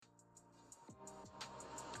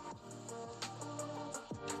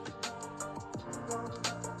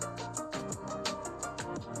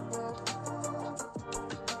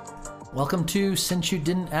Welcome to Since You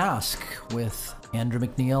Didn't Ask with Andrew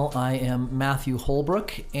McNeil. I am Matthew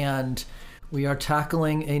Holbrook, and we are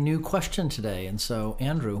tackling a new question today. And so,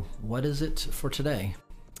 Andrew, what is it for today?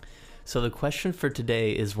 So the question for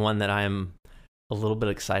today is one that I'm a little bit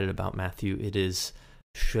excited about, Matthew. It is,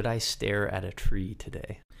 should I stare at a tree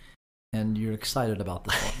today? And you're excited about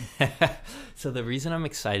this one. So the reason I'm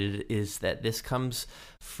excited is that this comes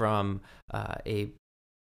from a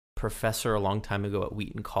professor a long time ago at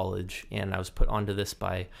Wheaton College, and I was put onto this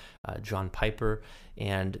by John Piper,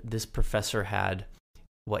 and this professor had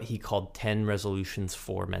what he called 10 resolutions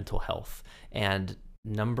for mental health, and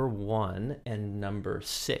number 1 and number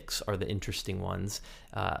 6 are the interesting ones.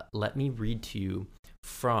 Let me read to you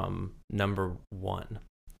from number 1.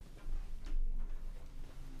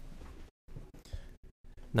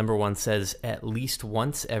 Number 1 says, "At least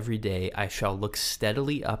once every day I shall look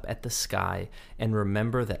steadily up at the sky and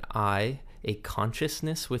remember that I, a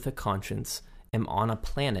consciousness with a conscience, am on a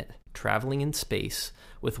planet traveling in space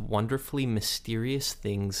with wonderfully mysterious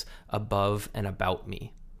things above and about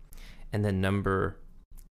me." And then number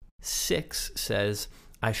 6 says,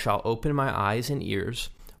 "I shall open my eyes and ears.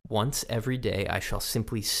 Once every day I shall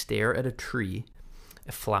simply stare at a tree,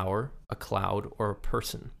 a flower, a cloud, or a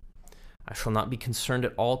person. I shall not be concerned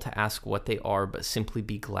at all to ask what they are, but simply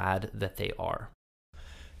be glad that they are."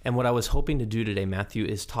 And what I was hoping to do today, Matthew,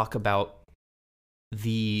 is talk about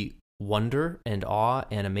the wonder and awe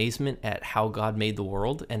and amazement at how God made the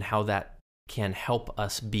world and how that can help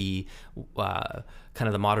us be, kind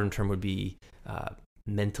of the modern term would be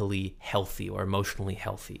mentally healthy or emotionally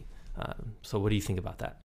healthy. So what do you think about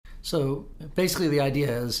that? So basically the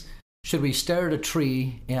idea is, should we stare at a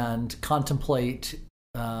tree and contemplate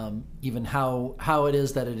even how it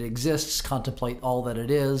is that it exists, contemplate all that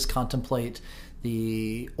it is, contemplate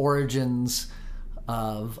the origins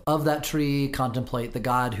of that tree, contemplate the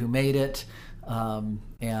God who made it,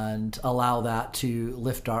 and allow that to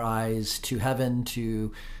lift our eyes to heaven,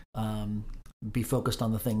 to be focused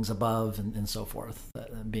on the things above and so forth,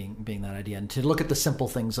 being that idea, and to look at the simple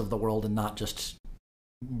things of the world and not just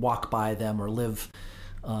walk by them or live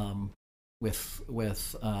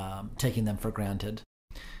with taking them for granted.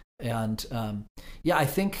 And I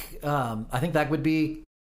think that would be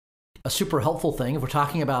a super helpful thing if we're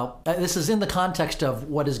talking about, this is in the context of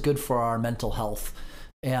what is good for our mental health,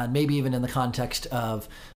 and maybe even in the context of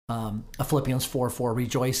Philippians 4:4,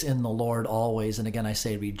 rejoice in the Lord always. And again, I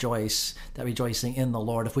say rejoice, that rejoicing in the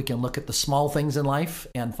Lord. If we can look at the small things in life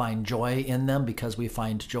and find joy in them because we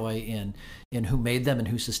find joy in who made them and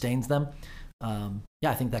who sustains them,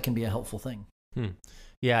 I think that can be a helpful thing.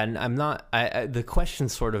 Yeah, and the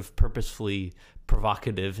question's sort of purposefully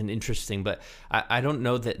provocative and interesting, but I don't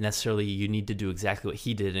know that necessarily you need to do exactly what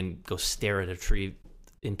he did and go stare at a tree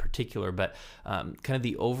in particular, but kind of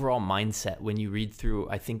the overall mindset when you read through,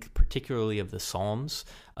 I think particularly of the Psalms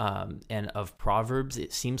and of Proverbs,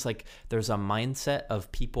 it seems like there's a mindset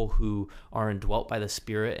of people who are indwelt by the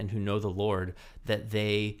Spirit and who know the Lord, that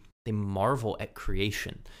they marvel at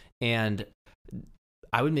creation. And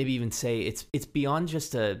I would maybe even say it's beyond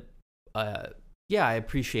just I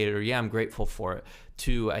appreciate it, or I'm grateful for it,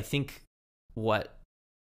 to I think what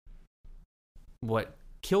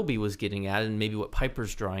Kilby was getting at, and maybe what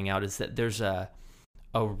Piper's drawing out, is that there's a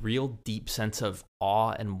real deep sense of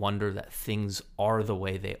awe and wonder that things are the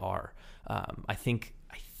way they are. I think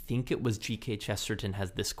it was G.K. Chesterton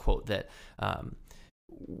has this quote that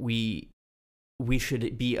we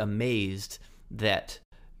should be amazed that,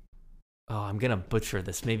 I'm going to butcher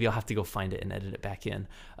this. Maybe I'll have to go find it and edit it back in.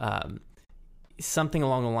 Something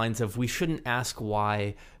along the lines of, we shouldn't ask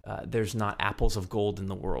why there's not apples of gold in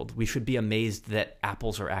the world. We should be amazed that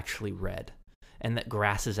apples are actually red and that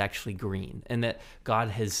grass is actually green and that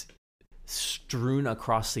God has strewn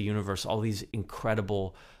across the universe all these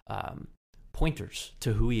incredible pointers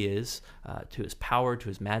to who he is, to his power, to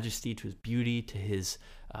his majesty, to his beauty, to his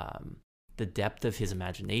the depth of his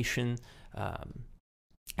imagination,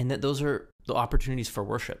 and that those are the opportunities for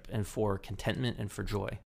worship and for contentment and for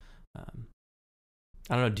joy.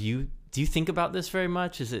 I don't know. Do you think about this very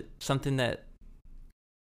much? Is it something that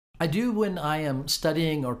I do when I am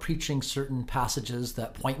studying or preaching certain passages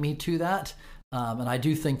that point me to that? And I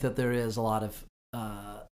do think that there is a lot of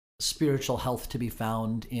spiritual health to be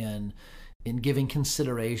found in giving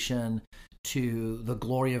consideration to the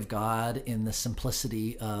glory of God in the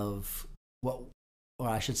simplicity of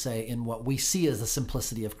in what we see as the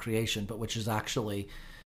simplicity of creation, but which is actually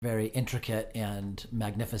very intricate and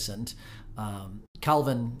magnificent.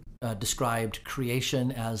 Calvin described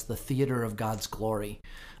creation as the theater of God's glory.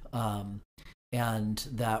 and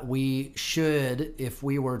that we should, if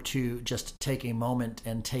we were to just take a moment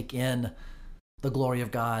and take in the glory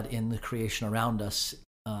of God in the creation around us,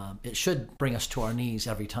 it should bring us to our knees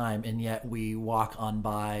every time, and yet we walk on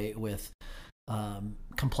by with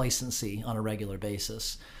complacency on a regular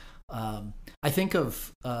basis. I think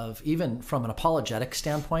of even from an apologetic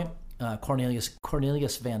standpoint,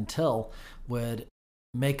 Cornelius Van Til would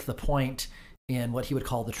make the point in what he would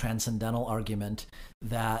call the transcendental argument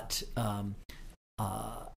that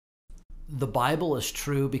the Bible is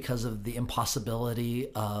true because of the impossibility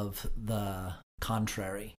of the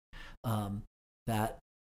contrary. That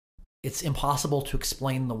it's impossible to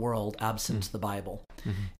explain the world absent the Bible.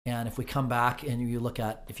 Mm-hmm. And if we come back and if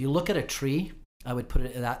you look at a tree, I would put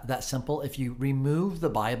it that simple. If you remove the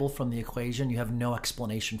Bible from the equation, you have no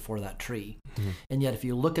explanation for that tree. Mm-hmm. And yet if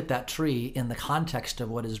you look at that tree in the context of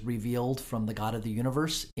what is revealed from the God of the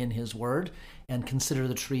universe in his word and consider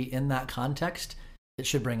the tree in that context, it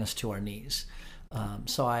should bring us to our knees.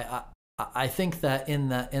 So I think that in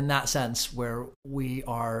that sense, where we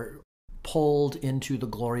are pulled into the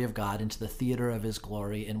glory of God, into the theater of his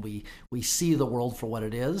glory, and we see the world for what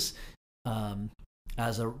it is,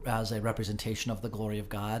 as a representation of the glory of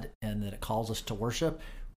God, and that it calls us to worship.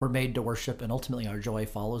 We're made to worship, and ultimately our joy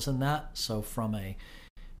follows in that. So from a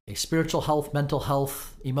spiritual health, mental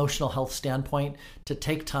health, emotional health standpoint, to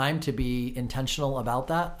take time to be intentional about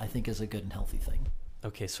that, I think is a good and healthy thing.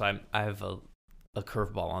 Okay, so I have a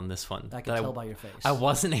curveball on this one. I can tell by your face. I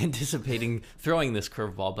wasn't anticipating throwing this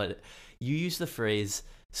curveball, but you use the phrase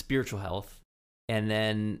spiritual health. And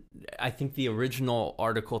then I think the original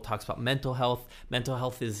article talks about mental health. Mental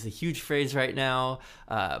health is a huge phrase right now.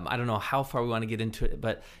 I don't know how far we want to get into it,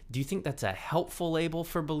 but do you think that's a helpful label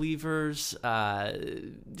for believers?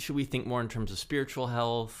 Should we think more in terms of spiritual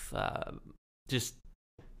health? I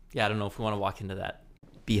don't know if we want to walk into that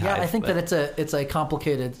beehive. Yeah, I think that it's a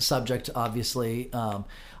complicated subject, obviously.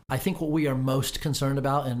 I think what we are most concerned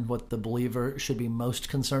about and what the believer should be most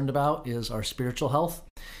concerned about is our spiritual health.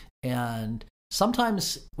 And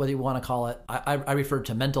sometimes, whether you want to call it, I refer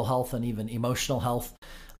to mental health and even emotional health.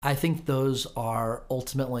 I think those are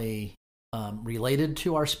ultimately related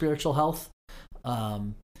to our spiritual health. But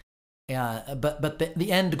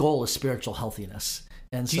the end goal is spiritual healthiness.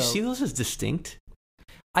 And do you see those as distinct?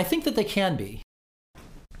 I think that they can be.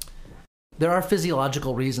 There are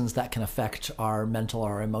physiological reasons that can affect our mental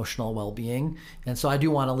or emotional well-being. And so I do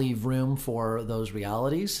want to leave room for those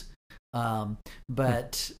realities.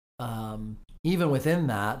 But even within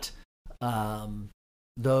that, even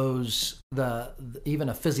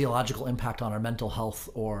a physiological impact on our mental health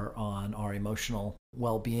or on our emotional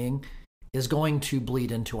well-being is going to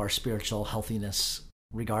bleed into our spiritual healthiness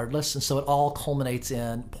regardless. And so it all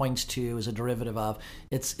points to, as a derivative of,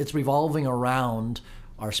 it's revolving around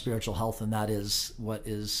our spiritual health, and that is what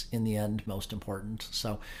is in the end most important.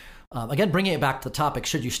 So again, bringing it back to the topic,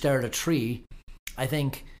 should you stare at a tree? I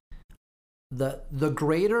think the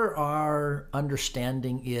greater our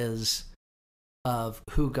understanding is of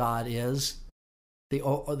who God is,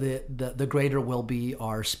 the greater will be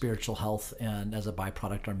our spiritual health, and as a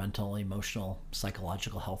byproduct, our mental, emotional,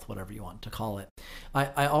 psychological health, whatever you want to call it.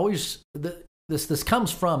 I always this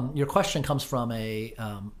comes from, your question comes from a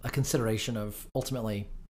consideration of ultimately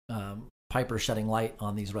Piper shedding light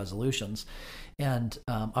on these resolutions, and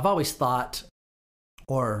I've always thought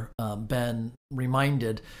or been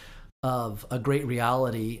reminded of a great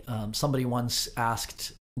reality. Somebody once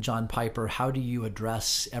asked John Piper, how do you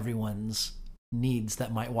address everyone's needs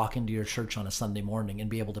that might walk into your church on a Sunday morning and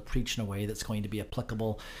be able to preach in a way that's going to be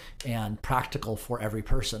applicable and practical for every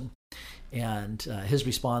person? And his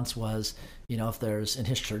response was, if there's, in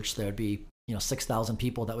his church, there'd be 6,000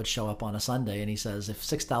 people that would show up on a Sunday. And he says, if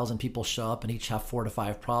 6,000 people show up and each have 4 to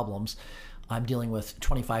 5 problems, I'm dealing with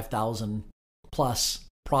 25,000 plus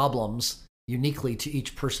problems uniquely to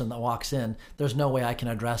each person that walks in. There's no way I can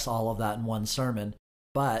address all of that in one sermon.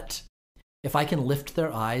 But if I can lift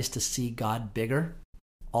their eyes to see God bigger,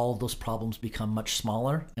 all of those problems become much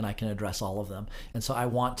smaller, and I can address all of them. And so I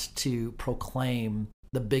want to proclaim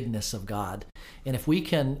the bigness of God. And if we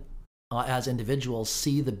can, as individuals,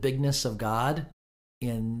 see the bigness of God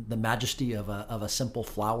in the majesty of a simple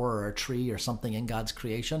flower or a tree or something in God's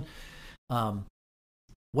creation,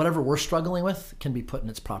 whatever we're struggling with can be put in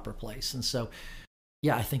its proper place. And so,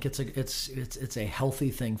 yeah, I think it's a healthy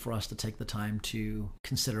thing for us to take the time to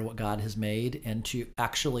consider what God has made and to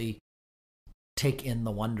actually take in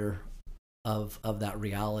the wonder of that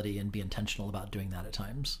reality and be intentional about doing that at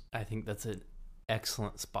times. I think that's an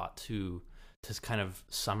excellent spot to kind of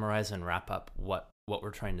summarize and wrap up what we're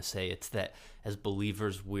trying to say. It's that as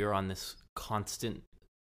believers, we're on this constant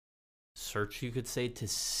search, you could say, to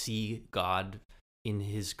see God in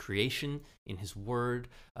his creation, in his word.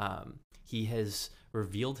 He has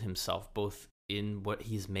revealed himself both in what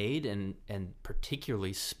he's made and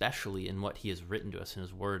particularly, especially in what he has written to us in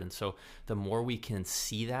his word. And so the more we can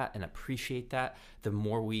see that and appreciate that, the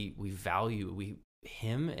more we value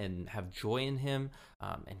him and have joy in him,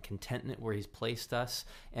 and contentment where he's placed us.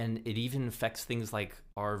 And it even affects things like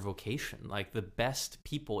our vocation. Like the best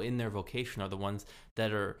people in their vocation are the ones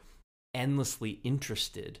that are endlessly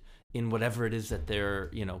interested in whatever it is that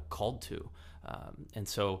they're, called to. And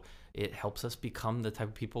so it helps us become the type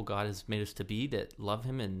of people God has made us to be, that love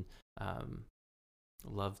him and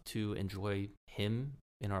love to enjoy him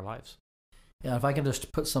in our lives. Yeah, if I can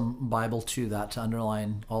just put some Bible to that to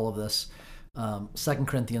underline all of this. 2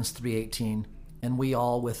 Corinthians 3:18, and we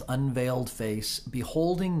all with unveiled face,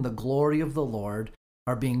 beholding the glory of the Lord,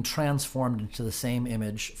 are being transformed into the same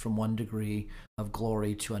image from one degree of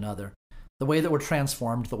glory to another. The way that we're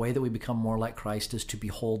transformed, the way that we become more like Christ, is to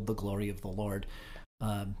behold the glory of the Lord.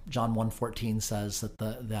 John 1:14 says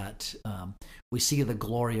that we see the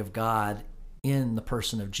glory of God in the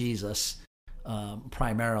person of Jesus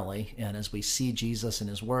primarily, and as we see Jesus in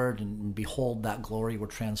his word and behold that glory, we're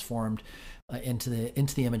transformed into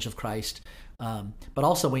the image of Christ. But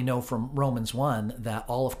also we know from Romans 1 that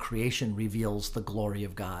all of creation reveals the glory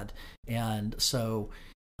of God. And so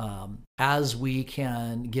as we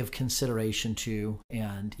can give consideration to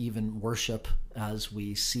and even worship as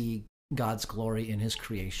we see God's glory in his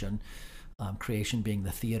creation, creation being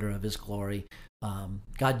the theater of his glory,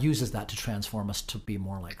 God uses that to transform us to be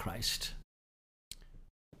more like Christ.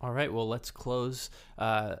 All right, well, let's close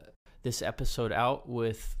this episode out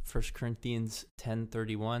with 1 Corinthians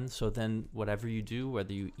 10:31. So then whatever you do,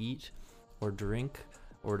 whether you eat or drink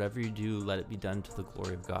or whatever you do, let it be done to the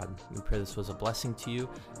glory of God. We pray this was a blessing to you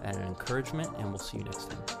and an encouragement, and we'll see you next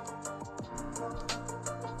time.